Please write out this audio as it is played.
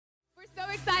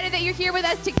excited that you're here with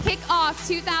us to kick off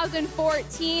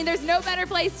 2014. There's no better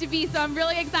place to be, so I'm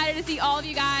really excited to see all of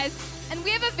you guys. And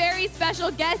we have a very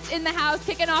special guest in the house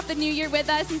kicking off the new year with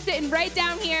us. He's sitting right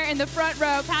down here in the front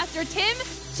row, Pastor Tim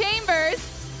Chambers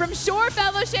from Shore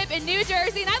Fellowship in New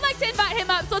Jersey. And I'd like to invite him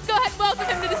up, so let's go ahead and welcome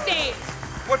him to the stage.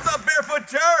 What's up, Barefoot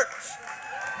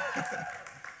Church?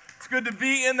 It's good to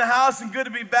be in the house and good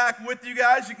to be back with you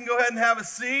guys. You can go ahead and have a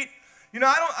seat. You know,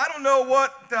 I don't know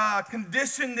what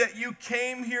condition that you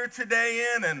came here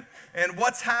today in and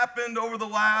what's happened over the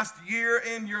last year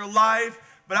in your life,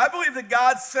 but I believe that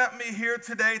God sent me here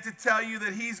today to tell you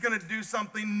that He's going to do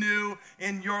something new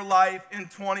in your life in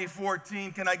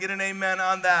 2014. Can I get an amen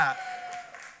on that?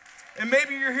 And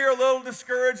maybe you're here a little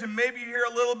discouraged, and maybe you're here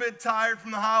a little bit tired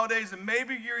from the holidays, and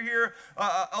maybe you're here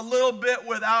a little bit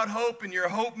without hope, and your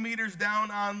hope meter's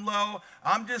down on low.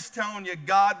 I'm just telling you,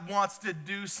 God wants to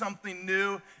do something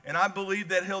new, and I believe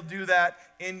that He'll do that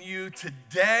in you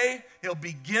today. He'll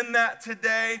begin that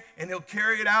today, and He'll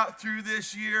carry it out through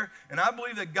this year. And I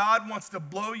believe that God wants to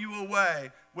blow you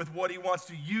away with what He wants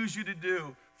to use you to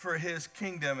do for His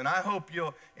kingdom. And I hope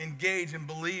you'll engage and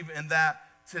believe in that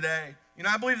today. You know,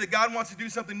 I believe that God wants to do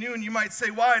something new, and you might say,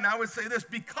 why? And I would say this: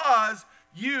 because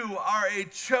you are a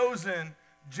chosen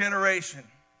generation.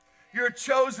 You're a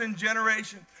chosen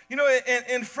generation. You know,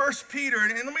 in 1 Peter,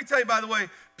 and let me tell you, by the way,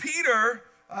 Peter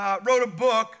wrote a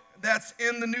book that's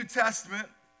in the New Testament,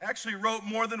 actually wrote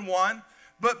more than one,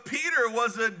 but Peter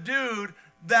was a dude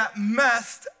that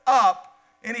messed up,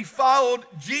 and he followed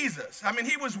Jesus. I mean,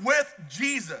 he was with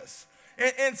Jesus,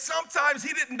 and sometimes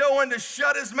he didn't know when to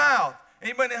shut his mouth.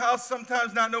 Anybody in the house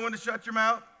sometimes not know when to shut your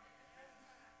mouth?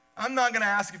 I'm not going to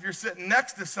ask if you're sitting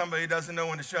next to somebody who doesn't know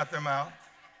when to shut their mouth.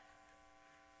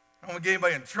 I don't want to get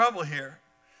anybody in trouble here.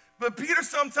 But Peter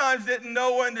sometimes didn't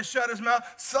know when to shut his mouth.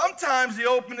 Sometimes he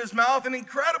opened his mouth and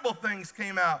incredible things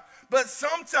came out. But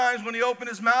sometimes when he opened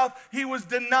his mouth, he was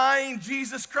denying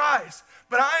Jesus Christ.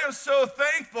 But I am so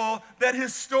thankful that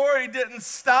his story didn't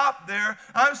stop there.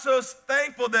 I'm so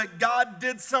thankful that God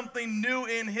did something new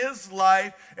in his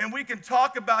life, and we can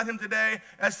talk about him today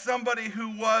as somebody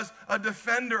who was a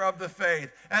defender of the faith,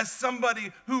 as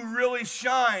somebody who really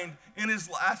shined in his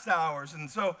last hours. And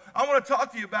so I want to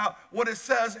talk to you about what it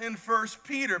says in 1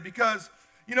 Peter, because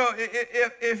you know,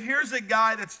 if here's a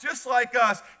guy that's just like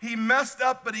us, he messed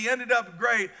up, but he ended up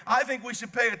great, I think we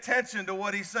should pay attention to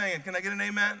what he's saying. Can I get an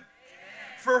amen?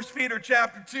 1 Peter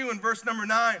chapter 2 and verse number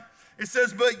 9, it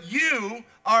says, but you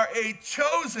are a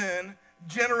chosen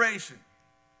generation.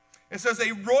 It says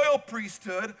a royal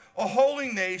priesthood, a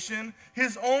holy nation,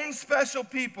 his own special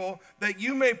people, that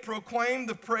you may proclaim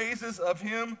the praises of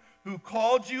him who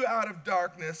called you out of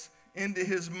darkness into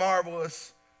his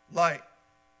marvelous light.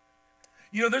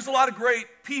 You know, there's a lot of great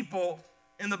people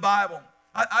in the Bible.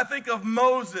 I think of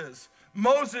Moses.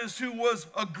 Moses, who was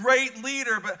a great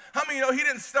leader, but how many know he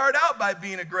didn't start out by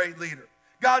being a great leader?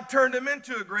 God turned him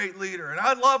into a great leader. And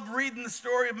I love reading the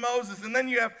story of Moses. And then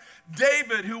you have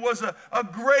David, who was a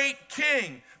great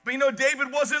king. But you know,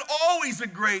 David wasn't always a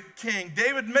great king.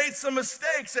 David made some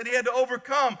mistakes that he had to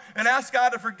overcome and ask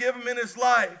God to forgive him in his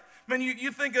life. I mean,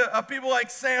 you think of people like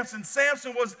Samson.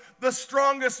 Samson was the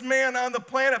strongest man on the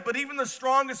planet, but even the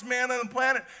strongest man on the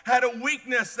planet had a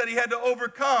weakness that he had to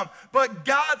overcome. But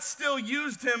God still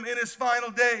used him in his final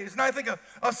days. And I think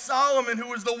of Solomon, who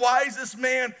was the wisest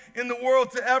man in the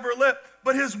world to ever live,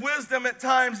 but his wisdom at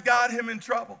times got him in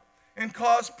trouble and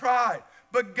caused pride.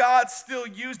 But God still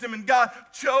used him, and God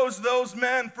chose those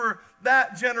men for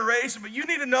that generation. But you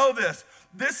need to know this.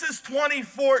 This is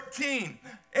 2014,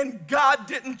 and God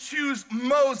didn't choose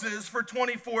Moses for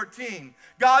 2014.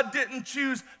 God didn't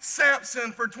choose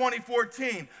Samson for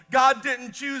 2014. God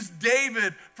didn't choose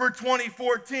David for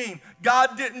 2014.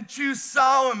 God didn't choose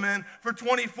Solomon for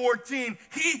 2014.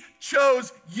 He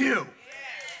chose you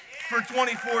for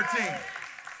 2014.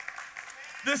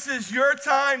 This is your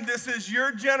time. This is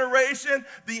your generation.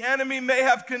 The enemy may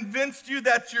have convinced you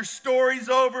that your story's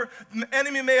over. The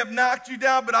enemy may have knocked you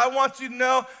down, but I want you to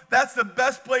know that's the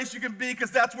best place you can be, because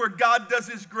that's where God does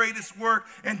his greatest work,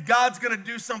 and God's going to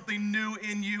do something new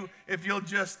in you if you'll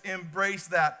just embrace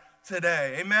that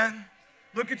today. Amen?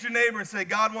 Look at your neighbor and say,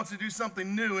 God wants to do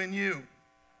something new in you.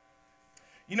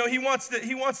 You know, he wants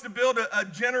to build a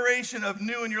generation of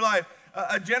new in your life,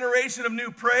 a generation of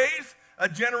new praise, a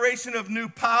generation of new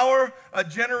power, a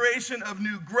generation of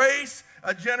new grace,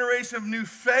 a generation of new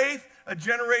faith, a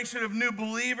generation of new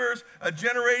believers, a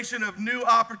generation of new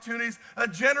opportunities, a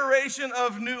generation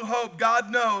of new hope. God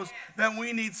knows that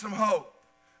we need some hope.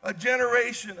 A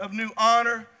generation of new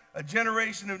honor, a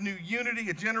generation of new unity,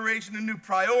 a generation of new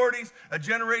priorities, a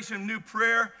generation of new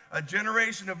prayer, a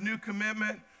generation of new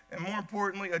commitment, and more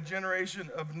importantly, a generation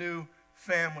of new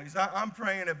families. I'm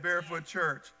praying at Barefoot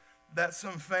Church that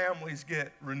some families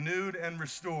get renewed and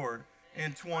restored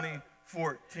in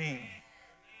 2014.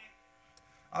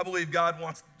 I believe God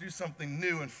wants to do something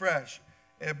new and fresh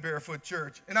at Barefoot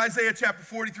Church. In Isaiah chapter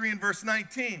 43 and verse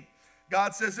 19,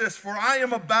 God says this, "For I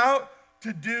am about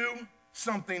to do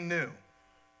something new."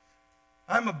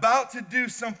 I'm about to do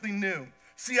something new.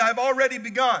 See, I've already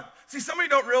begun. See, some of you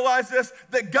don't realize this,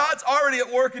 that God's already at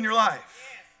work in your life.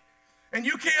 And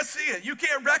you can't see it. You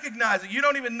can't recognize it. You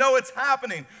don't even know it's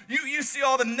happening. You see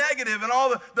all the negative and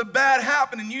all the bad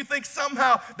happening. You think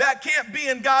somehow that can't be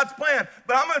in God's plan.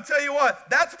 But I'm going to tell you what,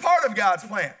 that's part of God's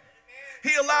plan.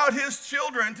 He allowed his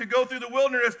children to go through the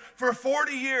wilderness for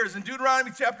 40 years. And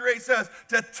Deuteronomy chapter 8 says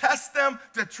to test them,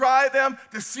 to try them,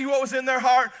 to see what was in their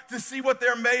heart, to see what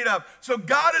they're made of. So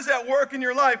God is at work in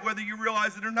your life, whether you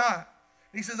realize it or not.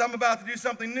 He says, I'm about to do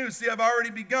something new. See, I've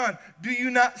already begun. Do you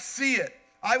not see it?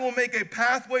 I will make a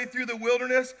pathway through the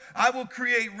wilderness. I will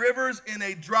create rivers in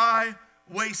a dry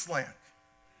wasteland.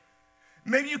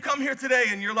 Maybe you come here today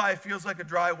and your life feels like a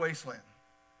dry wasteland.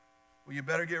 Well, you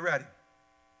better get ready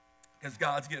because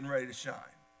God's getting ready to shine.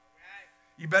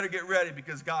 You better get ready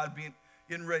because God's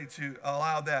getting ready to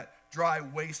allow that dry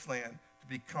wasteland to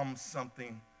become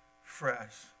something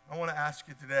fresh. I want to ask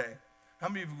you today, how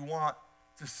many of you want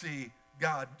to see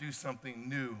God do something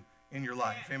new in your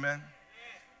life? Amen?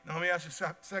 Now, let me ask you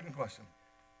a second question.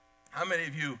 How many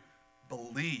of you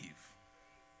believe?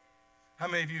 How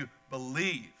many of you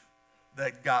believe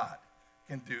that God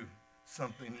can do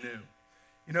something new?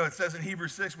 You know, it says in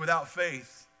Hebrews 6, without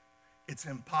faith, it's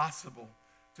impossible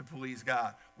to please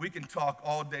God. We can talk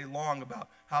all day long about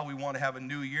how we want to have a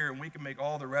new year, and we can make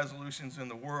all the resolutions in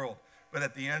the world. But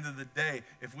at the end of the day,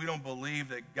 if we don't believe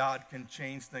that God can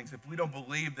change things, if we don't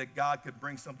believe that God could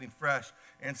bring something fresh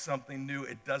and something new,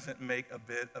 it doesn't make a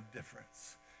bit of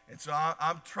difference. And so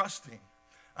I'm trusting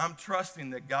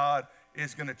that God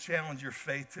is going to challenge your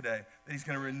faith today, that he's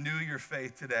going to renew your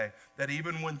faith today, that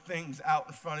even when things out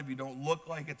in front of you don't look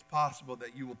like it's possible,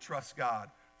 that you will trust God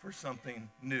for something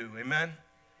new. Amen?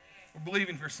 We're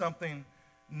believing for something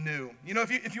new. You know,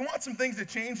 if you want some things to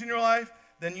change in your life,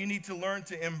 then you need to learn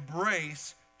to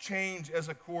embrace change as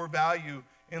a core value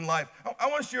in life. I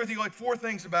want to share with you like 4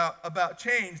 things about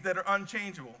change that are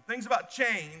unchangeable. Things about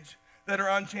change that are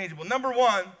unchangeable. Number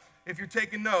 1, if you're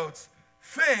taking notes,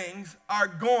 things are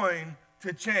going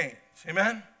to change.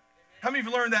 Amen? How many of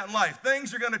you learned that in life?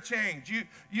 Things are going to change.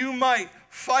 You might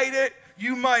fight it.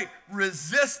 You might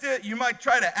resist it. You might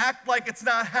try to act like it's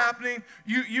not happening.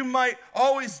 You might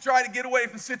always try to get away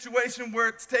from the situation where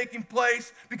it's taking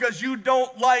place because you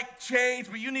don't like change.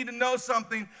 But you need to know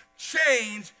something.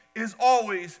 Change is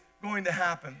always going to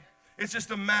happen. It's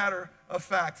just a matter of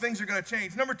fact. Things are going to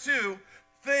change. Number 2,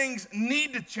 things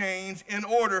need to change in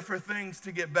order for things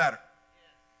to get better.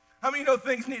 How many know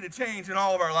things need to change in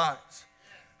all of our lives?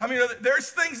 How many know that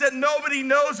there's things that nobody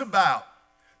knows about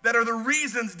that are the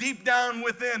reasons deep down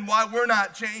within why we're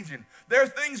not changing? There are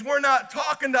things we're not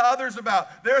talking to others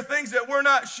about. There are things that we're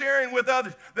not sharing with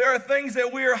others. There are things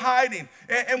that we are hiding.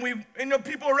 And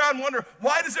people around wonder,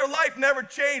 why does their life never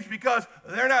change? Because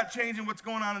they're not changing what's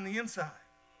going on the inside.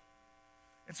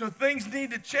 And so things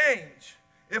need to change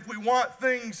if we want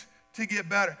things to get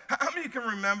better. How many of you can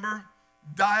remember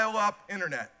dial-up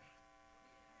internet?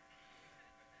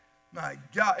 My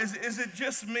God, is it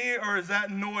just me or is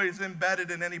that noise embedded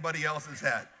in anybody else's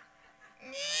head?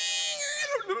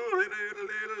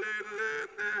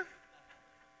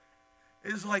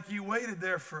 It's like you waited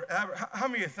there forever. How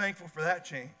many are thankful for that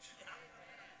change?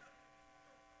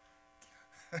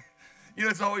 You know,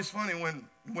 it's always funny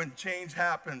when change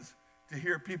happens to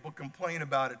hear people complain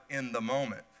about it in the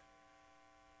moment.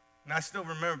 And I still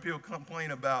remember people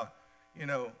complain about,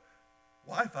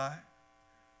 Wi-Fi.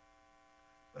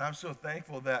 But I'm so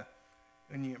thankful that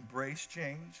when you embrace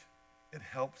change, it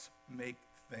helps make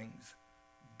things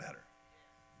better.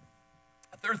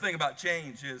 A third thing about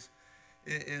change is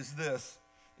things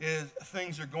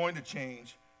are going to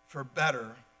change for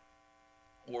better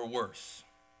or worse.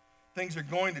 Things are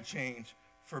going to change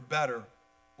for better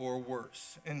or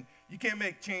worse. And you can't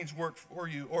make change work for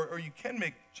you, or you can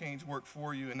make change work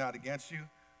for you and not against you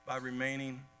by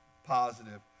remaining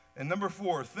positive. And number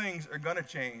 4, things are going to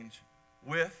change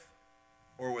with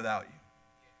or without you.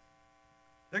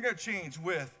 They're going to change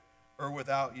with or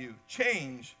without you.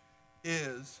 Change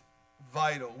is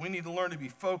vital. We need to learn to be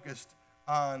focused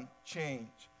on change.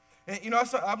 And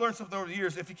I've learned something over the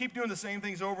years. If you keep doing the same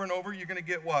things over and over, you're going to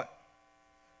get what?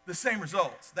 The same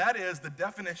results. That is the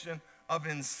definition of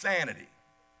insanity.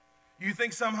 You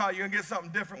think somehow you're going to get something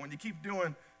different when you keep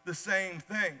doing the same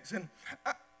things. And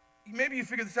maybe you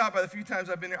figured this out by the few times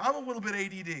I've been here. I'm a little bit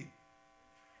ADD.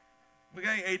 We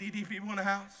got any ADD people in the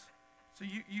house? So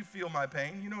you feel my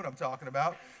pain. You know what I'm talking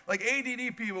about. Like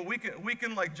ADD people, we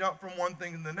can like jump from one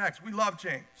thing to the next. We love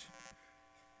change.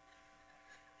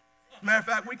 As a matter of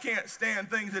fact, we can't stand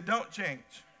things that don't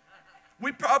change.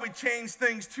 We probably change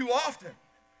things too often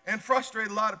and frustrate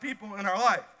a lot of people in our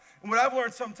life. And what I've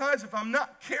learned sometimes, if I'm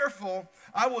not careful,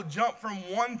 I will jump from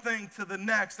one thing to the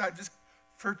next, not just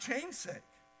for change's sake.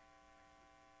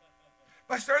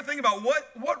 But I started thinking about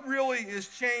what really is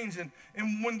change, and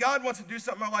when God wants to do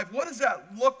something in my life, what does that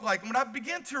look like? And what I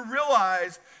begin to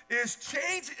realize is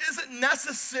change isn't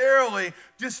necessarily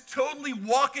just totally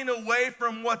walking away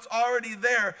from what's already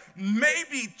there.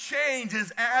 Maybe change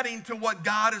is adding to what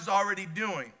God is already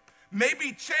doing.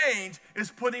 Maybe change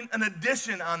is putting an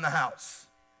addition on the house.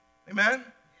 Amen?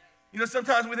 You know,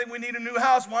 sometimes we think we need a new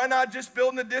house. Why not just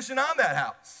build an addition on that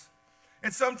house?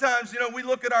 And sometimes, you know, we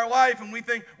look at our life and we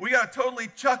think we got to totally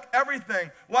chuck everything.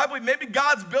 Well, I believe maybe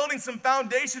God's building some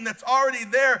foundation that's already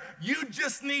there. You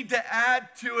just need to add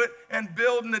to it and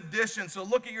build an addition. So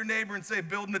look at your neighbor and say,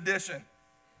 build an addition.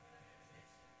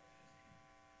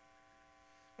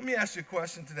 Let me ask you a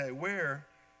question today. Where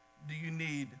do you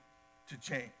need to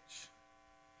change?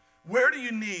 Where do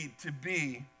you need to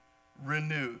be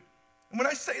renewed? And when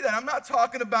I say that, I'm not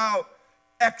talking about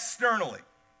externally.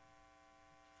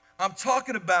 I'm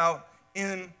talking about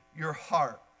in your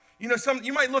heart. You know,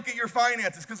 you might look at your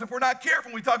finances, because if we're not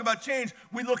careful when we talk about change,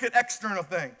 we look at external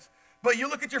things. But you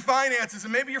look at your finances,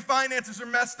 and maybe your finances are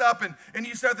messed up, and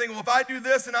you start thinking, well, if I do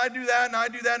this, and I do that, and I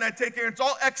do that, and I take care, it's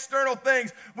all external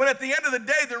things. When at the end of the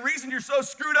day, the reason you're so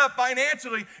screwed up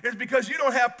financially is because you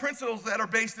don't have principles that are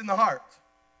based in the heart.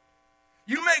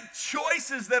 You make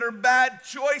choices that are bad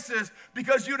choices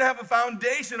because you don't have a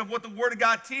foundation of what the Word of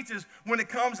God teaches when it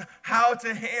comes how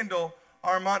to handle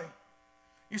our money.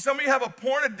 Some of you have a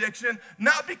porn addiction,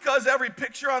 not because every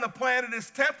picture on the planet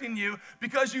is tempting you,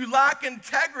 because you lack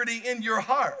integrity in your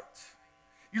heart.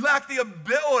 You lack the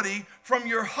ability from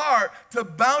your heart to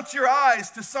bounce your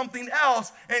eyes to something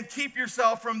else and keep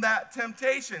yourself from that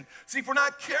temptation. See, if we're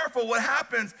not careful, what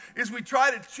happens is we try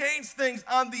to change things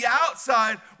on the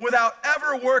outside without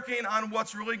ever working on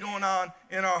what's really going on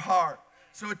in our heart.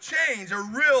 So a change, a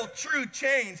real, true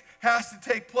change, has to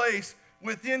take place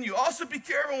within you. Also be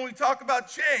careful when we talk about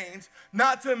change,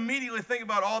 not to immediately think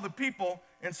about all the people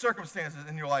and circumstances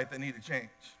in your life that need to change.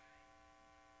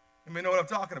 You may know what I'm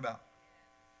talking about.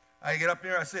 I get up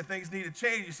here, I say things need to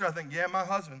change. You start thinking, yeah, my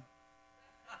husband.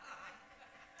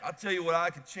 I'll tell you what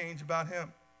I could change about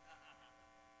him.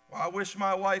 Well, I wish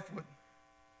my wife would.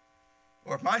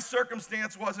 Or if my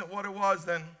circumstance wasn't what it was,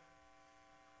 then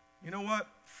you know what?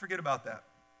 Forget about that.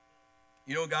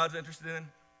 You know what God's interested in?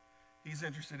 He's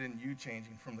interested in you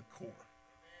changing from the core,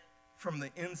 from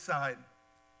the inside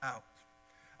out.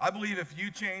 I believe if you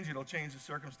change, it'll change the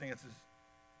circumstances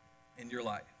in your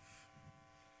life.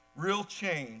 Real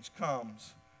change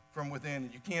comes from within,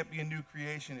 and you can't be a new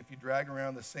creation if you drag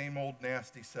around the same old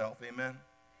nasty self. Amen?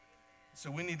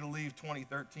 So we need to leave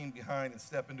 2013 behind and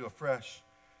step into a fresh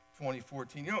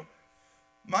 2014. You know,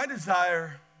 my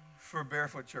desire for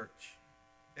Barefoot Church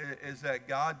is that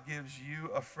God gives you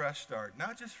a fresh start,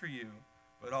 not just for you,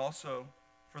 but also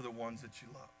for the ones that you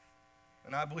love.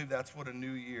 And I believe that's what a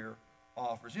new year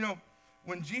offers. You know,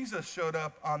 when Jesus showed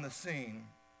up on the scene,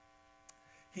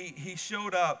 he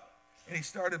showed up and he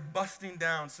started busting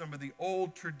down some of the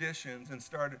old traditions and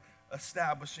started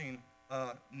establishing a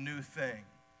new thing.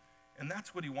 And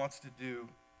that's what he wants to do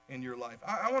in your life.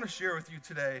 I want to share with you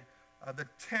today the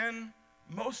 10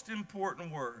 most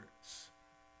important words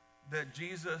that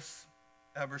Jesus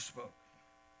ever spoke.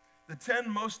 The 10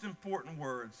 most important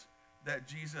words that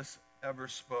Jesus ever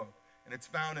spoke. And it's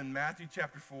found in Matthew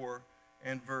chapter 4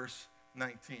 and verse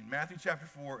 19. Matthew chapter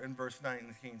 4 and verse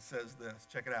 19 says this.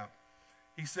 Check it out.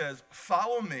 He says,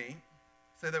 follow me.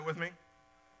 Say that with me.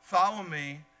 Follow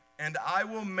me, and I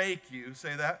will make you,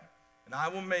 say that, and I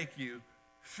will make you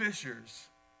fishers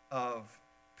of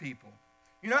people.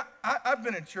 You know, I've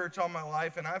been in church all my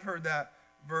life, and I've heard that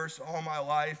verse all my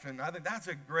life, and I think that's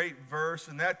a great verse,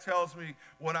 and that tells me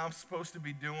what I'm supposed to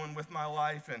be doing with my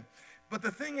life. But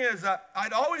the thing is,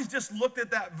 I'd always just looked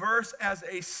at that verse as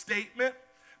a statement.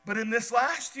 But in this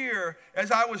last year, as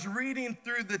I was reading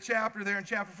through the chapter there in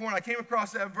chapter 4, and I came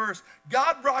across that verse,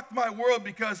 God rocked my world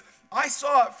because I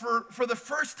saw it for the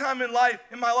first time in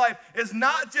my life as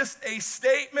not just a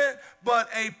statement, but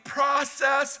a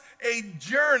process, a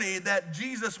journey that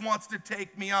Jesus wants to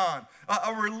take me on,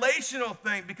 a relational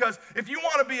thing. Because if you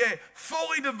want to be a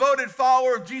fully devoted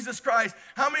follower of Jesus Christ,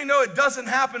 how many know it doesn't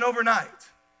happen overnight?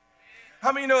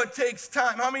 How many know it takes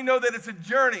time? How many know that it's a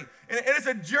journey? And it's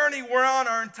a journey we're on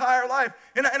our entire life.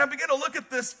 And I begin to look at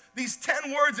these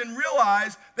 10 words and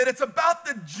realize that it's about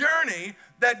the journey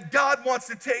that God wants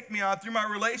to take me on through my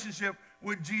relationship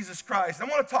with Jesus Christ. I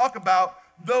want to talk about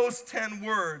those 10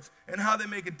 words and how they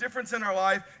make a difference in our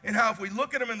life, and how if we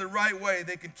look at them in the right way,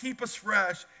 they can keep us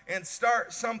fresh and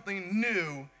start something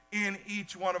new in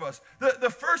each one of us.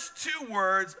 The first 2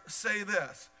 words say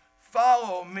this: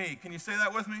 follow me. Can you say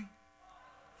that with me?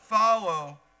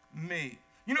 Follow me.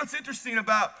 You know what's interesting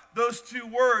about those 2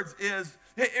 words is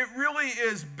it really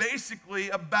is basically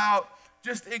about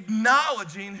just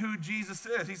acknowledging who Jesus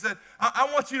is. He said, I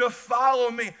want you to follow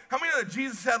me. How many know that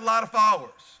Jesus had a lot of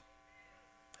followers?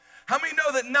 How many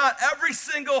know that not every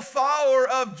single follower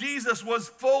of Jesus was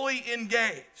fully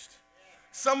engaged?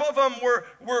 Some of them were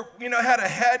had a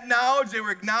head knowledge. They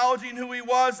were acknowledging who he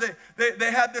was.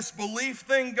 They had this belief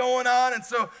thing going on. And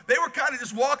so they were kind of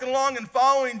just walking along and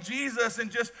following Jesus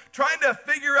and just trying to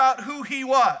figure out who he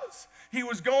was. He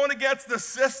was going against the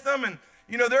system, and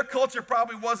their culture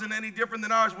probably wasn't any different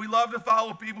than ours. We love to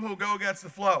follow people who go against the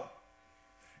flow.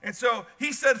 And so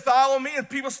he said, follow me, and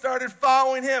people started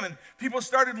following him, and people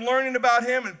started learning about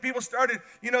him, and people started,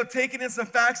 taking in some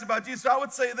facts about Jesus. So I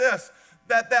would say this,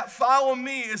 that follow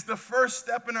me is the first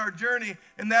step in our journey,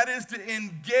 and that is to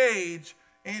engage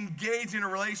in a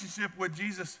relationship with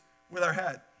Jesus with our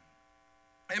head.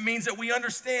 It means that we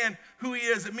understand who he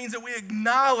is. It means that we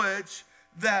acknowledge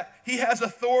that he has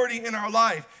authority in our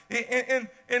life.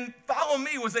 And follow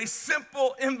me was a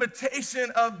simple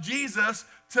invitation of Jesus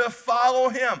to follow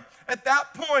him. At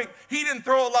that point, he didn't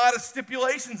throw a lot of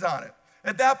stipulations on it.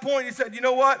 At that point, he said, you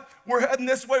know what? We're heading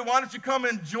this way. Why don't you come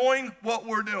and join what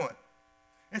we're doing?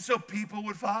 And so people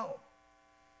would follow.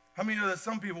 How many know that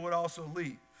some people would also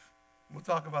leave? We'll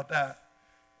talk about that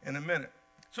in a minute.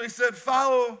 So he said,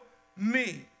 follow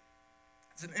me.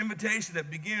 It's an invitation that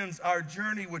begins our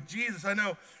journey with Jesus. I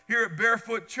know here at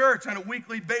Barefoot Church on a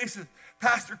weekly basis,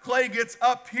 Pastor Clay gets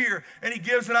up here and he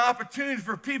gives an opportunity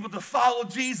for people to follow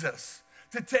Jesus,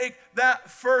 to take that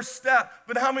first step.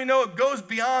 But how many know it goes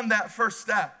beyond that first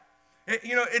step?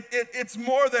 It's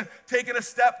more than taking a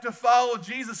step to follow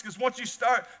Jesus, because once you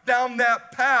start down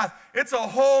that path, it's a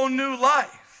whole new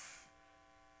life,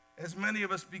 as many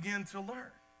of us begin to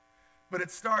learn. But it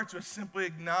starts with simply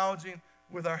acknowledging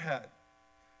with our head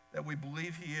that we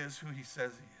believe he is who he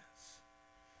says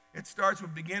he is. It starts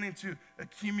with beginning to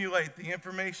accumulate the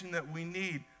information that we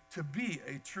need to be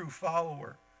a true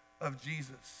follower of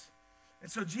Jesus. And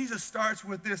so Jesus starts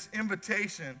with this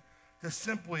invitation to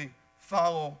simply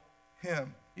follow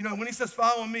him. When he says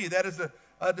follow me, that is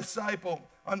a disciple.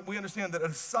 We understand that a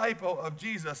disciple of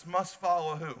Jesus must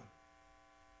follow who?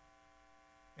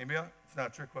 Maybe it's not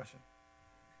a trick question.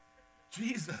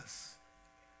 Jesus.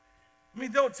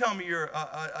 Don't tell me you're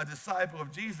a disciple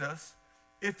of Jesus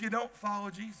if you don't follow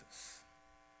Jesus.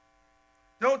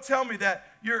 Don't tell me that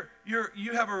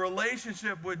you have a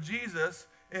relationship with Jesus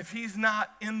if he's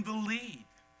not in the lead.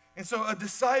 And so a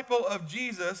disciple of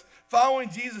Jesus, following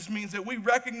Jesus, means that we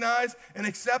recognize and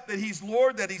accept that he's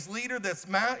Lord, that he's leader,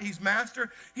 he's master.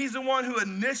 He's the one who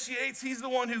initiates, he's the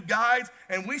one who guides,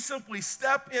 and we simply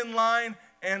step in line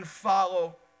and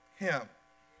follow him.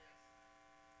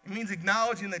 It means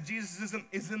acknowledging that Jesus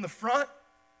is in the front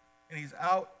and he's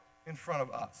out in front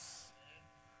of us.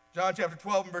 John chapter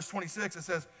 12 and verse 26, it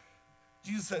says,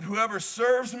 Jesus said, whoever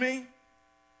serves me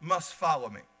must follow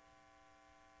me.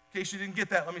 In case you didn't get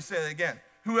that, let me say that again.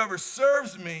 Whoever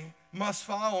serves me must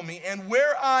follow me, and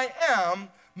where I am,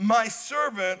 my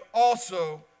servant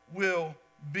also will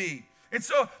be. And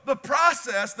so the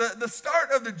process, the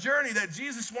start of the journey that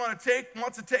Jesus wants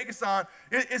to take us on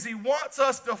is he wants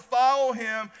us to follow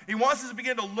him. He wants us to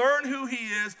begin to learn who he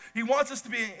is. He wants us to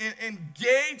be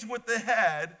engaged with the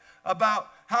head about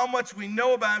how much we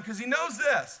know about him, because he knows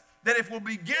this, that if we'll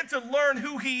begin to learn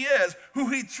who he is, who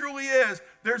he truly is,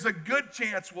 there's a good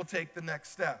chance we'll take the next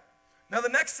step. Now the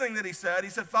next thing that he said,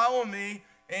 follow me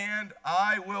and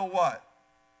I will what?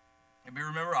 Maybe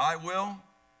remember, I will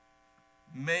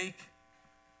make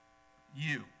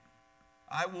you.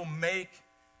 I will make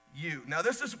you. Now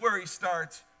this is where he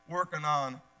starts working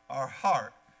on our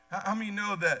heart. How many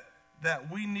know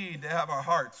that we need to have our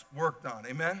hearts worked on?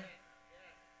 Amen?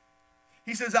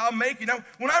 He says, I'll make you. Now,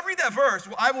 when I read that verse,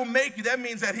 well, I will make you, that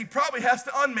means that he probably has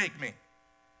to unmake me.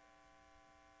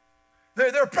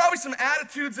 There are probably some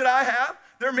attitudes that I have.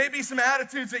 There may be some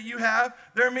attitudes that you have.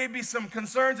 There may be some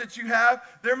concerns that you have.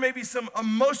 There may be some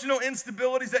emotional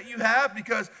instabilities that you have,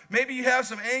 because maybe you have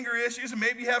some anger issues, and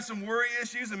maybe you have some worry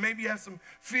issues, and maybe you have some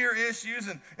fear issues.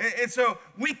 And so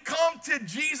we come to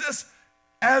Jesus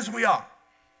as we are.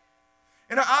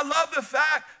 And I love the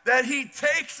fact that he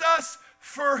takes us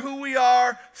for who we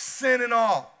are, sin and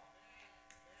all.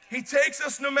 He takes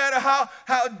us no matter how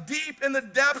deep in the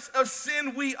depths of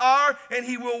sin we are, and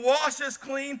he will wash us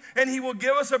clean, and he will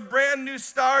give us a brand new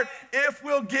start if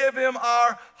we'll give him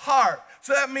our heart.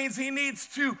 So that means he needs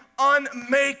to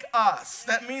unmake us.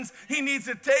 That means he needs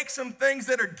to take some things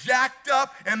that are jacked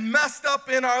up and messed up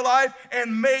in our life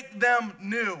and make them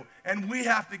new. And we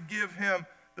have to give him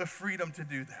the freedom to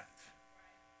do that.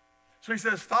 So he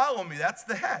says, follow me. That's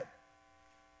the head.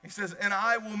 He says, and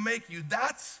I will make you.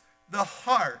 That's the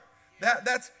heart.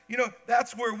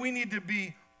 That's where we need to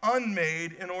be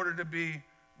unmade in order to be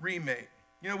remade.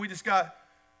 We just got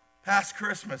past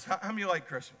Christmas. How many like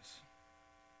Christmas?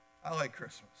 I like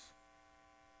Christmas.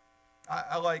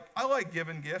 I like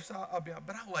giving gifts.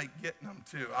 But I like getting them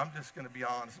too. I'm just going to be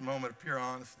honest. A moment of pure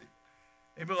honesty.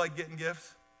 Anybody like getting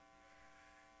gifts?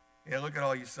 Yeah, look at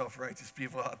all you self-righteous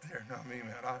people out there. Not me,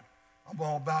 man. I'm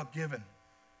all about giving.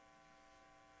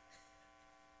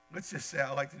 Let's just say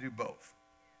I like to do both.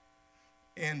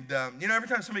 And, every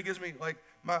time somebody gives me, like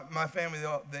my family,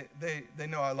 they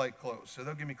know I like clothes, so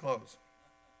they'll give me clothes.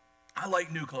 I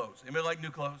like new clothes. Anybody like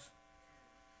new clothes?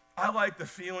 I like the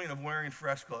feeling of wearing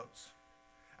fresh clothes.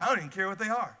 I don't even care what they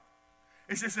are.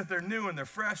 It's just that they're new and they're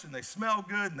fresh and they smell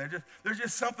good, and there's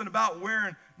just something about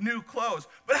wearing new clothes.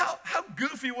 But how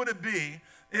goofy would it be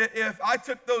if I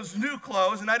took those new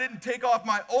clothes and I didn't take off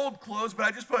my old clothes, but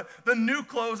I just put the new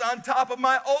clothes on top of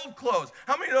my old clothes?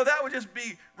 How many know that would just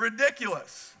be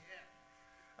ridiculous?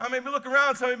 Yeah. I mean, if you look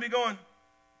around, somebody would be going,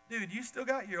 dude, you still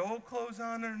got your old clothes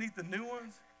on underneath the new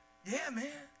ones? Yeah, man.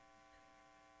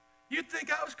 You'd think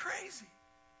I was crazy.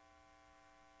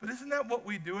 But isn't that what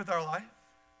we do with our life?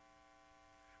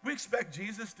 We expect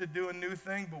Jesus to do a new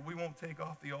thing, but we won't take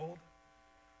off the old.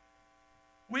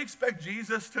 We expect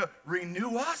Jesus to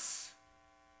renew us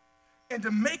and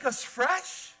to make us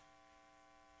fresh,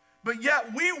 but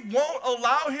yet we won't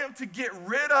allow him to get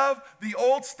rid of the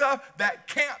old stuff that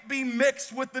can't be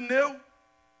mixed with the new.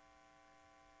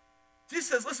 Jesus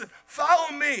says, listen,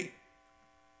 follow me.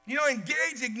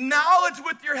 Engage, acknowledge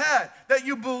with your head that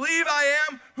you believe I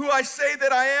am who I say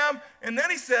that I am. And then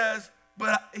he says,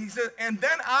 and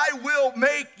then I will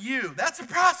make you. That's a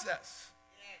process.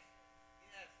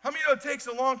 How many know it takes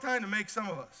a long time to make some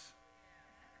of us?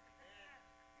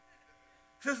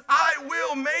 He says, I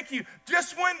will make you.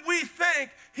 Just when we think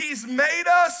he's made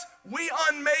us, we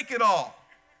unmake it all.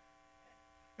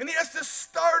 And he has to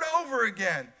start over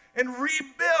again and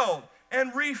rebuild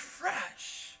and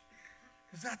refresh,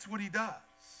 because that's what he does.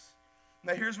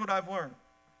 Now here's what I've learned.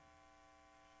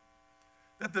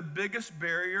 That the biggest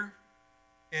barrier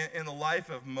in the life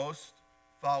of most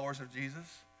followers of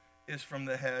Jesus is from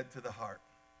the head to the heart.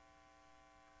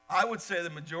 I would say the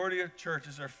majority of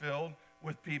churches are filled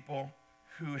with people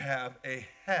who have a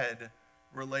head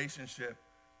relationship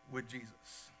with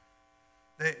Jesus.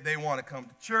 They want to come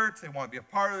to church. They want to be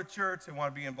a part of the church. They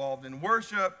want to be involved in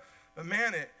worship. But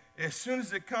man, as soon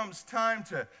as it comes time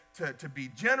to be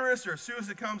generous, or as soon as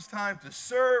it comes time to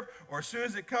serve, or as soon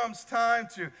as it comes time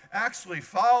to actually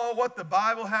follow what the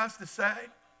Bible has to say,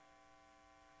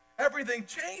 everything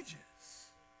changes.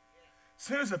 As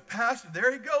soon as a pastor,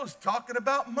 there he goes, talking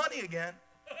about money again.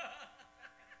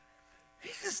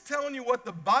 He's just telling you what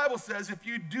the Bible says. If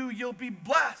you do, you'll be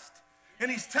blessed.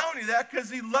 And he's telling you that because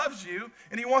he loves you,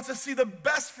 and he wants to see the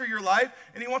best for your life,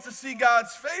 and he wants to see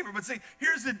God's favor. But see,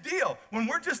 here's the deal. When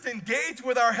we're just engaged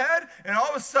with our head, and all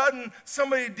of a sudden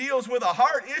somebody deals with a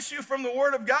heart issue from the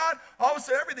Word of God, all of a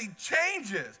sudden everything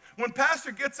changes. When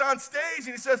pastor gets on stage and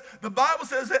he says, the Bible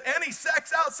says that any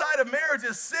sex outside of marriage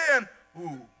is sin.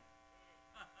 Ooh.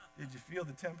 Did you feel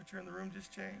the temperature in the room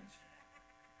just change?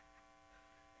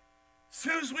 As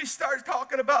soon as we start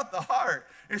talking about the heart,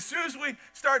 as soon as we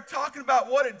start talking about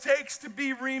what it takes to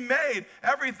be remade,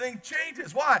 everything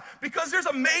changes. Why? Because there's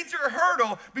a major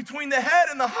hurdle between the head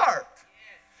and the heart.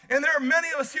 And there are many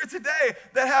of us here today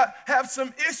that have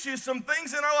some issues, some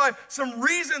things in our life, some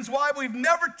reasons why we've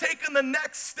never taken the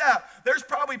next step. There's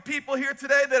probably people here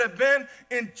today that have been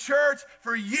in church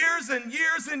for years and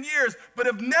years and years, but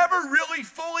have never really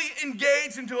fully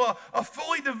engaged into a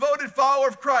fully devoted follower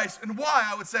of Christ. And why,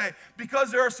 I would say? Because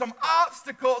there are some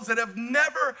obstacles that have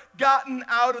never gotten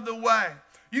out of the way.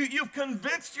 You've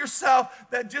convinced yourself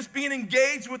that just being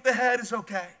engaged with the head is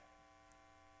okay.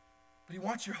 But he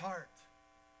wants your heart.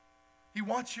 He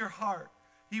wants your heart.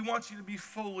 He wants you to be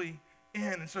fully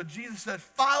in. And so Jesus said,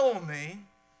 follow me.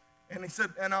 And he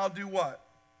said, and I'll do what?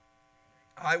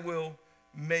 I will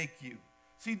make you.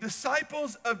 See,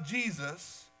 disciples of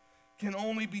Jesus can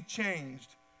only be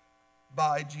changed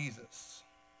by Jesus.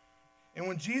 And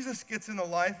when Jesus gets in the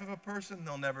life of a person,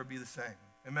 they'll never be the same.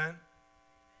 Amen?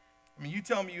 I mean, you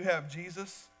tell me you have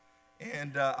Jesus,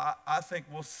 and I think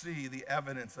we'll see the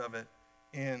evidence of it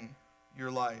in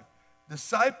your life.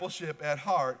 Discipleship at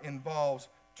heart involves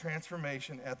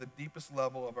transformation at the deepest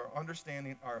level of our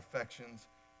understanding, our affections,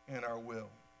 and our will.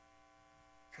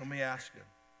 So let me ask you,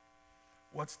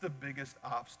 what's the biggest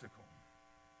obstacle?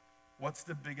 What's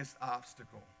the biggest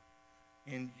obstacle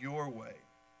in your way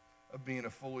of being a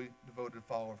fully devoted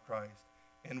follower of Christ?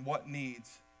 And what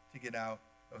needs to get out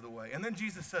of the way? And then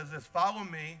Jesus says this, follow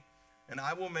me, and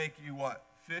I will make you what?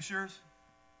 Fishers?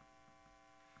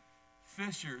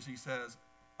 Fishers, he says,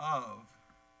 of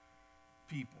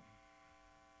people.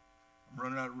 I'm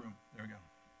running out of room. There we go.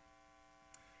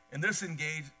 And this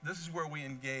is where we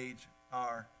engage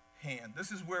our hand.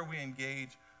 This is where we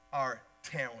engage our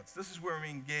talents. This is where we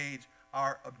engage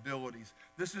our abilities.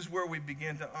 This is where we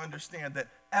begin to understand that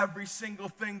every single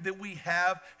thing that we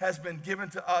have has been given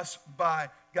to us by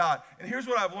God. And here's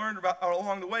what I've learned about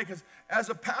along the way, because as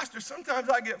a pastor, sometimes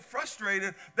I get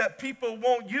frustrated that people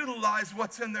won't utilize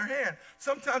what's in their hand.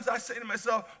 Sometimes I say to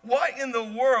myself, why in the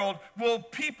world will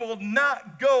people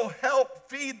not go help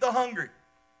feed the hungry?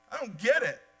 I don't get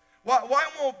it. Why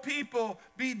won't people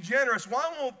be generous?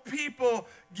 Why won't people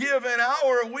give an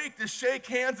hour a week to shake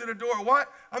hands at a door? Why?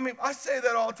 I mean, I say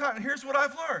that all the time. And here's what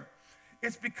I've learned.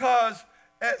 It's because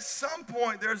at some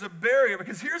point there's a barrier.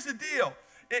 Because here's the deal.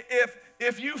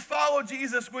 If you follow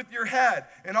Jesus with your head,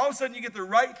 and all of a sudden you get the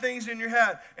right things in your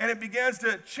head, and it begins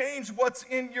to change what's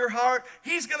in your heart,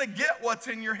 he's going to get what's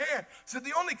in your hand. So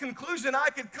the only conclusion I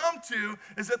could come to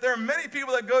is that there are many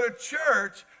people that go to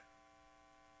church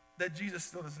that Jesus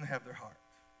still doesn't have their heart.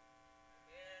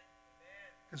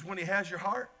 Because when he has your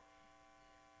heart,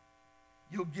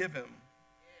 you'll give him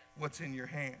what's in your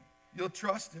hand. You'll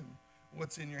trust him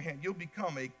what's in your hand. You'll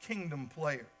become a kingdom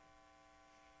player.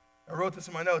 I wrote this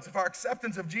in my notes. If our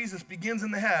acceptance of Jesus begins in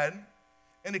the head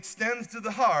and extends to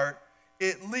the heart,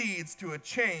 it leads to a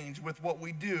change with what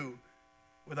we do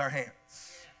with our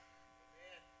hands.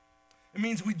 It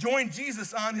means we join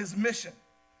Jesus on his mission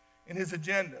and his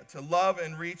agenda to love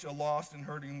and reach a lost and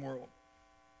hurting world.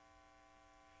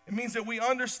 It means that we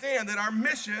understand that our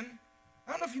mission,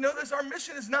 I don't know if you know this, our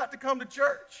mission is not to come to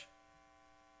church.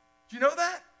 Do you know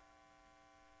that?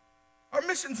 Our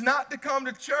mission's not to come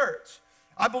to church.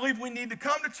 I believe we need to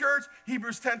come to church.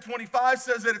 Hebrews 10:25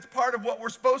 says that it's part of what we're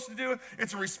supposed to do.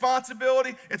 It's a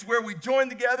responsibility. It's where we join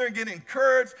together and get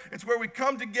encouraged. It's where we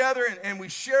come together and we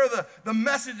share the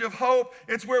message of hope.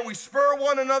 It's where we spur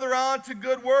one another on to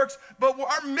good works. But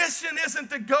our mission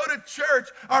isn't to go to church.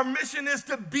 Our mission is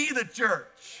to be the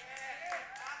church.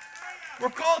 We're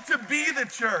called to be the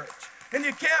church. And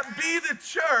you can't be the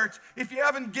church if you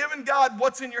haven't given God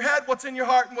what's in your head, what's in your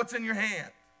heart, and what's in your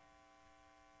hand.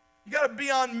 You got to be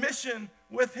on mission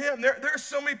with him. There are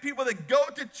so many people that go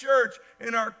to church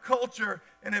in our culture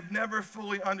and have never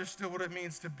fully understood what it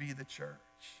means to be the church.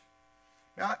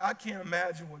 Now, I can't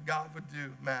imagine what God would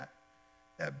do, Matt,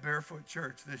 at Barefoot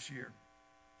Church this year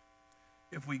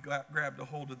if we grabbed a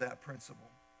hold of that principle,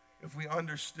 if we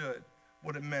understood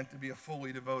what it meant to be a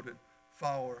fully devoted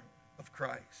follower of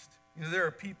Christ. You know, there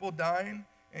are people dying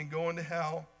and going to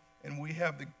hell, and we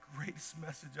have the greatest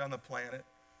message on the planet.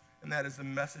 And that is the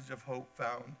message of hope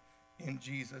found in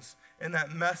Jesus. And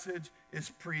that message is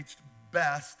preached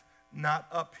best, not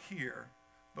up here,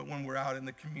 but when we're out in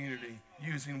the community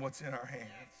using what's in our hands.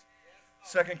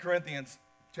 2 Corinthians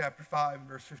chapter 5,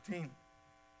 verse 15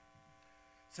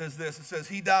 says this. It says,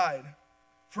 he died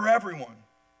for everyone.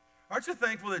 Aren't you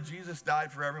thankful that Jesus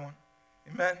died for everyone?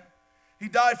 Amen? He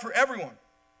died for everyone.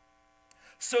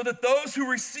 So that those who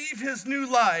receive his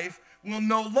new life will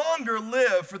no longer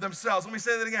live for themselves. Let me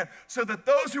say that again. So that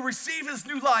those who receive his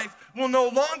new life will no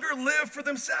longer live for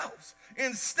themselves.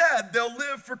 Instead, they'll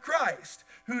live for Christ,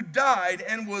 who died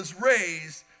and was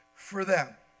raised for them.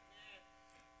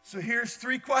 So here's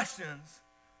 3 questions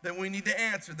that we need to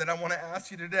answer that I want to ask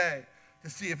you today to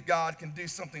see if God can do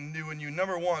something new in you.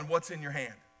 Number 1, what's in your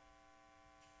hand?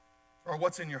 Or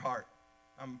what's in your heart?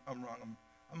 I'm wrong.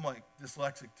 I'm like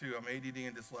dyslexic too. I'm ADD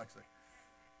and dyslexic.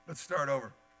 Let's start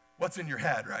over. What's in your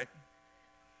head, right?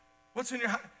 What's in your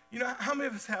head? You know, how many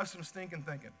of us have some stinking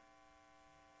thinking?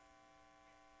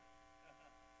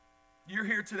 You're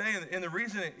here today, and the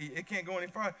reason it can't go any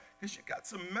farther because you got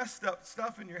some messed up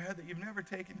stuff in your head that you've never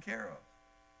taken care of.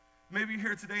 Maybe you're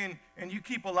here today, and you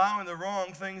keep allowing the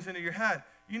wrong things into your head.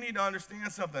 You need to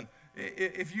understand something.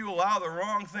 If you allow the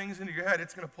wrong things into your head,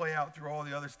 it's going to play out through all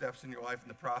the other steps in your life and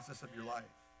the process of your life.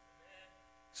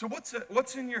 So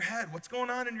what's in your head? What's going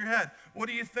on in your head? What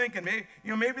are you thinking?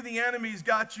 Maybe the enemy's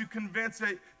got you convinced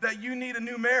that you need a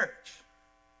new marriage,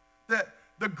 that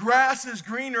the grass is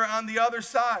greener on the other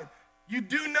side. You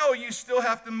do know you still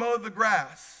have to mow the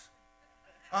grass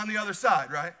on the other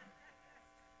side, right?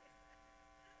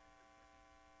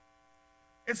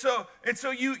 And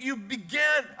so you begin,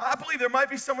 I believe there might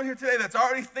be someone here today that's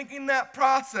already thinking that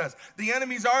process. The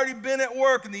enemy's already been at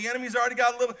work, and the enemy's already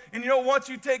got a little, and once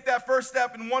you take that first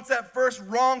step, and once that first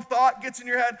wrong thought gets in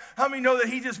your head, how many know that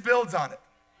he just builds on it?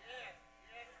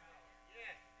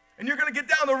 And you're going to get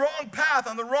down the wrong path,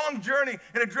 on the wrong journey,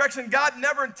 in a direction God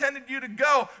never intended you to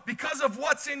go because of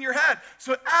what's in your head.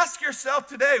 So ask yourself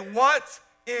today, what's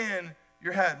in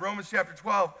your head? Romans chapter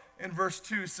 12 and verse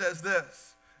 2 says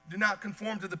this. Do not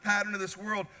conform to the pattern of this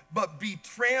world, but be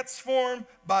transformed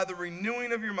by the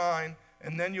renewing of your mind,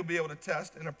 and then you'll be able to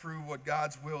test and approve what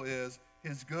God's will is,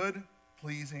 his good,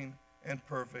 pleasing, and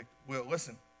perfect will.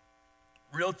 Listen,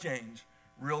 real change,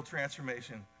 real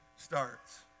transformation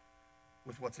starts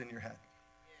with what's in your head.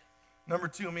 Number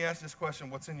 2, let me ask this question.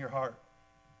 What's in your heart?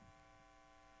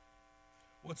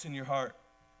 What's in your heart?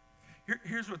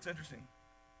 Here's what's interesting.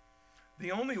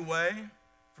 The only way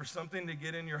for something to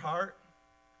get in your heart,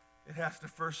 it has to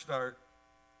first start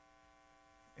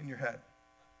in your head.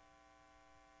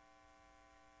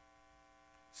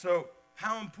 So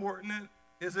how important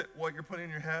is it what you're putting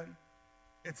in your head?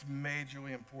 It's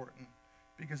majorly important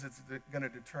because it's going to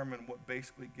determine what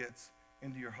basically gets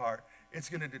into your heart. It's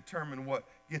going to determine what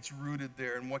gets rooted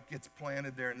there and what gets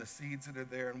planted there and the seeds that are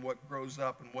there and what grows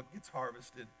up and what gets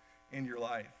harvested in your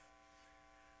life.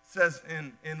 It says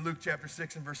in Luke chapter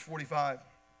 6 and verse 45,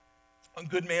 a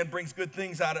good man brings good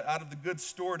things out of the good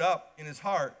stored up in his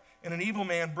heart, and an evil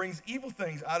man brings evil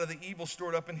things out of the evil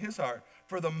stored up in his heart.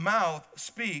 For the mouth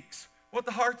speaks what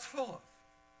the heart's full of.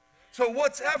 So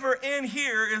what's ever in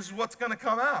here is what's going to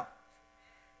come out.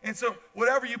 And so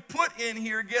whatever you put in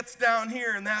here gets down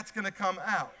here, and that's going to come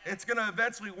out. It's going to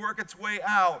eventually work its way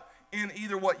out in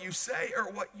either what you say or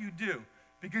what you do,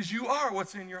 because you are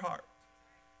what's in your heart.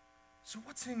 So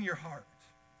what's in your heart?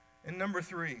 And number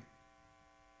 3,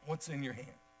 what's in your hand?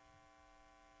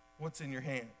 What's in your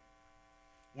hand?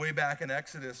 Way back in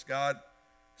Exodus, God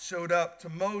showed up to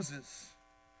Moses,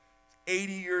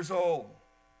 80 years old.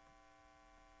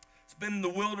 He's been in the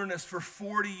wilderness for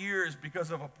 40 years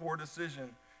because of a poor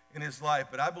decision in his life,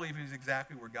 but I believe he's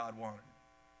exactly where God wanted him.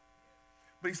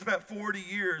 But he spent 40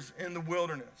 years in the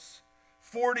wilderness.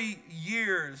 40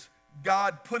 years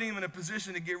God put him in a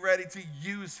position to get ready to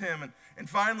use him. And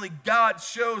finally, God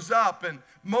shows up, and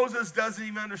Moses doesn't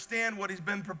even understand what he's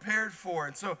been prepared for.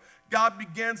 And so God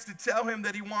begins to tell him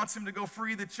that he wants him to go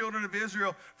free the children of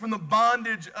Israel from the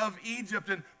bondage of Egypt.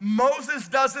 And Moses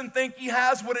doesn't think he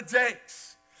has what it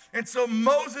takes. And so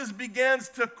Moses begins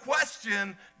to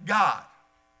question God.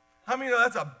 How many know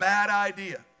that's a bad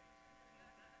idea?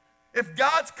 If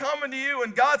God's coming to you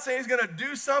and God's saying he's going to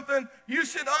do something, you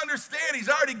should understand he's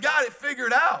already got it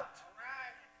figured out.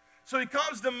 So he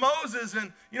comes to Moses,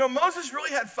 and Moses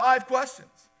really had 5 questions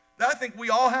that I think we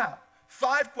all have.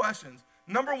 5 questions.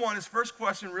 Number 1, his first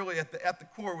question really at the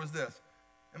core was this: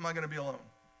 am I going to be alone?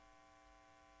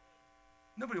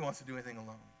 Nobody wants to do anything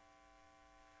alone.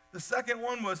 The second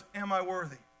one was, am I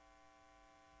worthy?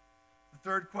 The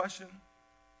third question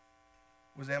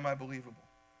was, am I believable?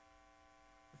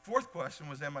 The fourth question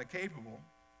was, am I capable?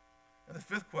 And the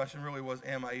fifth question really was,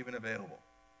 am I even available?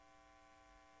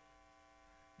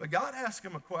 But God asked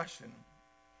him a question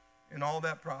in all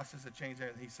that process that changed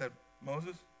everything. He said,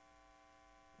 Moses,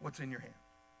 what's in your hand?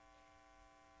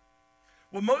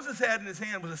 What Moses had in his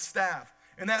hand was a staff.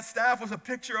 And that staff was a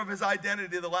picture of his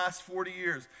identity the last 40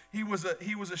 years. He was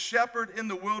a shepherd in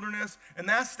the wilderness, and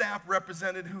that staff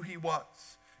represented who he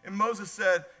was. And Moses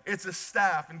said, it's a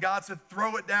staff. And God said,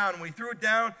 throw it down. And when he threw it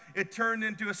down, it turned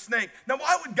into a snake. Now,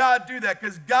 why would God do that?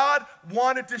 Because God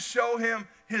wanted to show him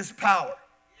his power.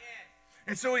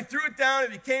 And so he threw it down,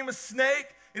 it became a snake,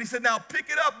 and he said, now pick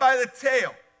it up by the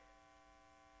tail.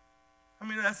 I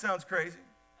mean, that sounds crazy.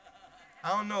 I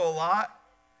don't know a lot,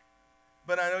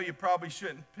 but I know you probably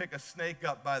shouldn't pick a snake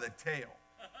up by the tail,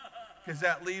 because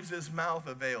that leaves his mouth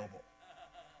available.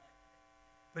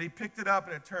 But he picked it up,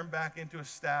 and it turned back into a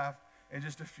staff, and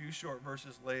just a few short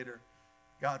verses later,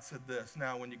 God said this: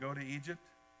 now, when you go to Egypt,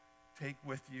 take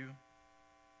with you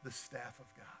the staff of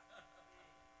God.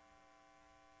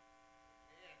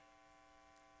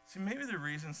 See, maybe the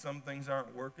reason some things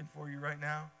aren't working for you right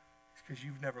now is because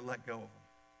you've never let go of them.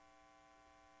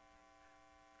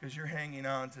 Because you're hanging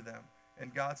on to them.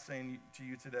 And God's saying to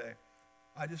you today,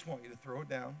 I just want you to throw it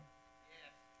down.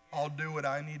 I'll do what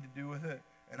I need to do with it,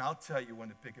 and I'll tell you when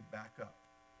to pick it back up.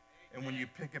 And when you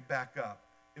pick it back up,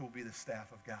 it will be the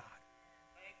staff of God.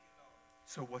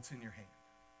 So what's in your hand?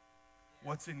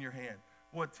 What's in your hand?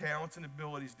 What talents and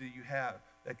abilities do you have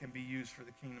that can be used for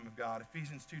the kingdom of God?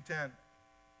 Ephesians 2:10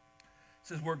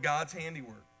 says, we're God's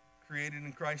handiwork, created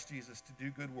in Christ Jesus to do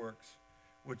good works,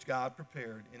 which God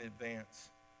prepared in advance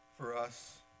for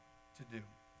us to do.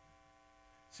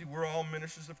 See, we're all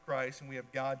ministers of Christ, and we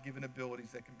have God-given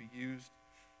abilities that can be used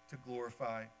to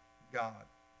glorify God.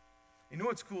 You know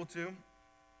what's cool, too?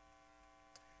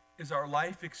 Is our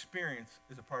life experience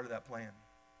is a part of that plan.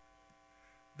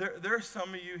 There are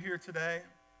some of you here today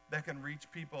that can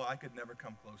reach people I could never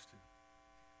come close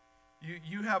to.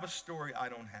 You have a story I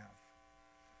don't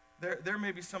have. There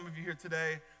may be some of you here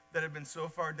today that have been so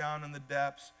far down in the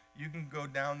depths, you can go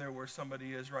down there where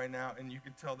somebody is right now and you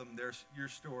can tell them your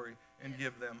story and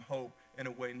give them hope in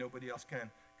a way nobody else can,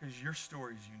 because your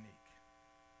story is unique.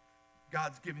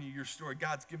 God's given you your story.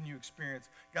 God's given you experience.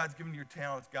 God's given you your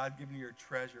talents. God's given you your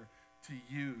treasure to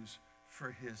use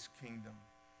for his kingdom.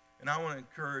 And I want to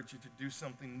encourage you to do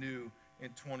something new in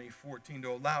 2014,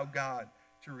 to allow God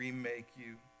to remake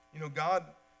you. You know, God,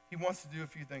 he wants to do a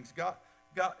few things.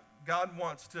 God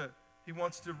wants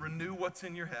to renew what's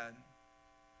in your head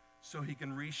so he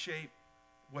can reshape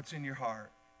what's in your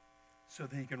heart, so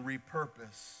that he can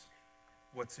repurpose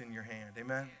what's in your hand.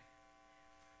 Amen?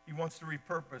 He wants to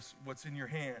repurpose what's in your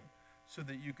hand so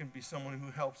that you can be someone who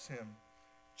helps him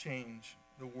change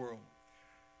the world.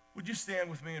 Would you stand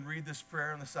with me and read this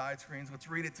prayer on the side screens? Let's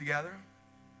read it together.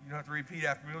 You don't have to repeat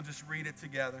after me. We'll just read it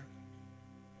together.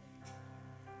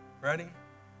 Ready?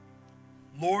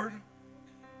 Lord,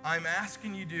 I'm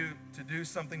asking you to do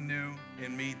something new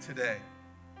in me today.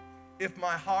 If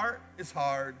my heart is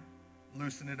hard,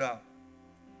 loosen it up.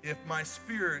 If my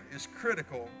spirit is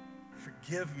critical,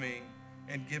 forgive me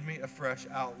and give me a fresh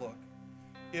outlook.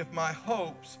 If my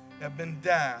hopes have been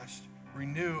dashed,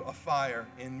 renew a fire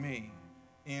in me.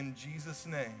 In Jesus'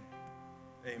 name,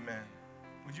 amen.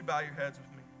 Would you bow your heads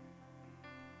with me?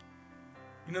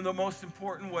 You know, the most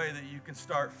important way that you can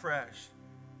start fresh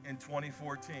in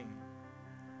 2014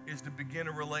 is to begin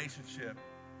a relationship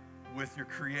with your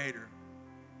Creator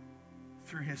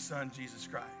through his Son, Jesus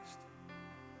Christ.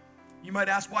 You might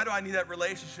ask, why do I need that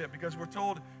relationship? Because we're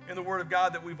told in the Word of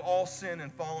God that we've all sinned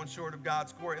and fallen short of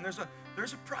God's glory. And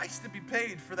there's a price to be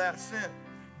paid for that sin.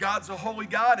 God's a holy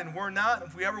God, and we're not.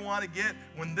 If we ever want to get,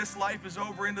 when this life is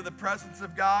over, into the presence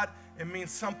of God, it means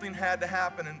something had to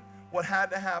happen. And what had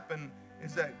to happen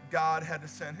is that God had to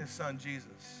send his Son,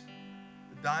 Jesus,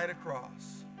 to die on a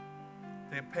cross,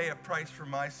 to pay a price for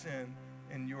my sin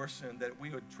and your sin, that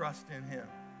we would trust in him.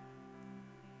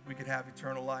 We could have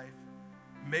eternal life.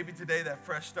 Maybe today that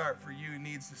fresh start for you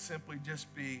needs to simply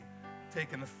just be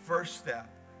taking the first step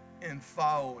in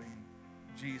following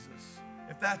Jesus.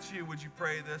 If that's you, would you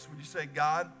pray this? Would you say,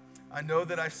 God, I know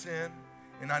that I sin,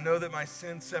 and I know that my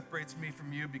sin separates me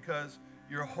from you because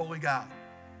you're a holy God.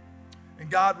 And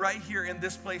God, right here in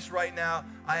this place right now,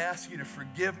 I ask you to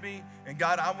forgive me. And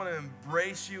God, I want to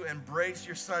embrace you, embrace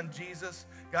your Son, Jesus.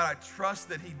 God, I trust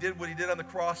that he did what he did on the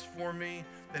cross for me,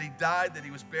 that he died, that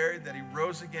he was buried, that he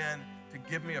rose again to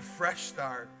give me a fresh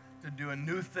start, to do a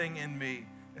new thing in me.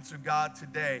 And so, God,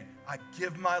 today, I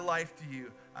give my life to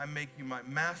you. I make you my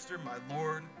master, my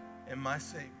Lord, and my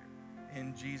Savior.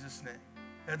 In Jesus' name.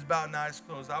 Heads bowed and eyes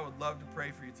closed. I would love to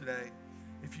pray for you today.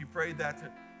 If you prayed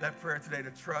that prayer today,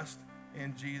 to trust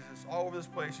in Jesus. All over this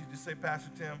place, you just say,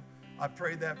 Pastor Tim, I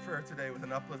prayed that prayer today with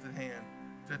an uplifted hand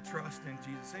to trust in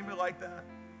Jesus. Anybody like that?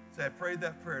 Say, I prayed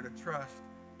that prayer to trust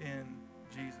in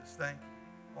Jesus. Thank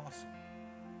you. Awesome.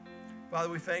 Father,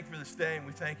 we thank you for this day, and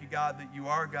we thank you, God, that you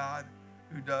are God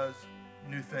who does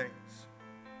new things.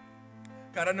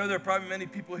 God, I know there are probably many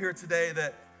people here today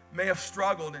that may have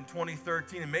struggled in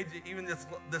 2013 and maybe even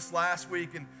this last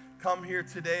week and come here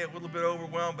today a little bit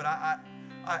overwhelmed, but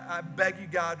I beg you,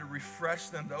 God, to refresh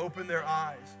them, to open their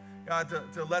eyes, God,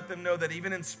 to let them know that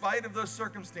even in spite of those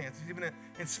circumstances, even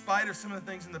in spite of some of the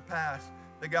things in the past,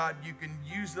 that, God, you can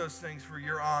use those things for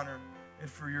your honor and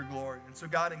for your glory. And so,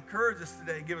 God, encourage us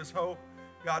today. Give us hope.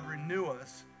 God, renew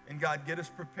us. And, God, get us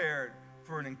prepared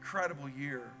for an incredible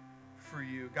year for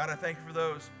you. God, I thank you for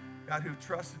those, God, who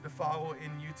trusted to follow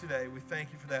in you today. We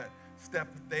thank you for that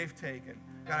step that they've taken.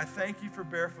 God, I thank you for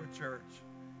Barefoot Church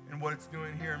and what it's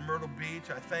doing here in Myrtle Beach.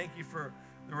 I thank you for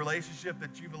the relationship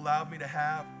that you've allowed me to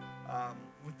have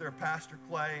with their pastor,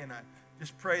 Clay. And I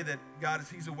just pray that, God,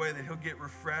 as he's away, that he'll get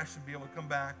refreshed and be able to come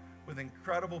back with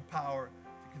incredible power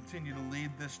to continue to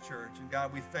lead this church. And,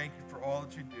 God, we thank you for all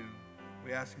that you do.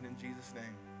 We ask it in Jesus'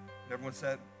 name. And everyone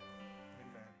said,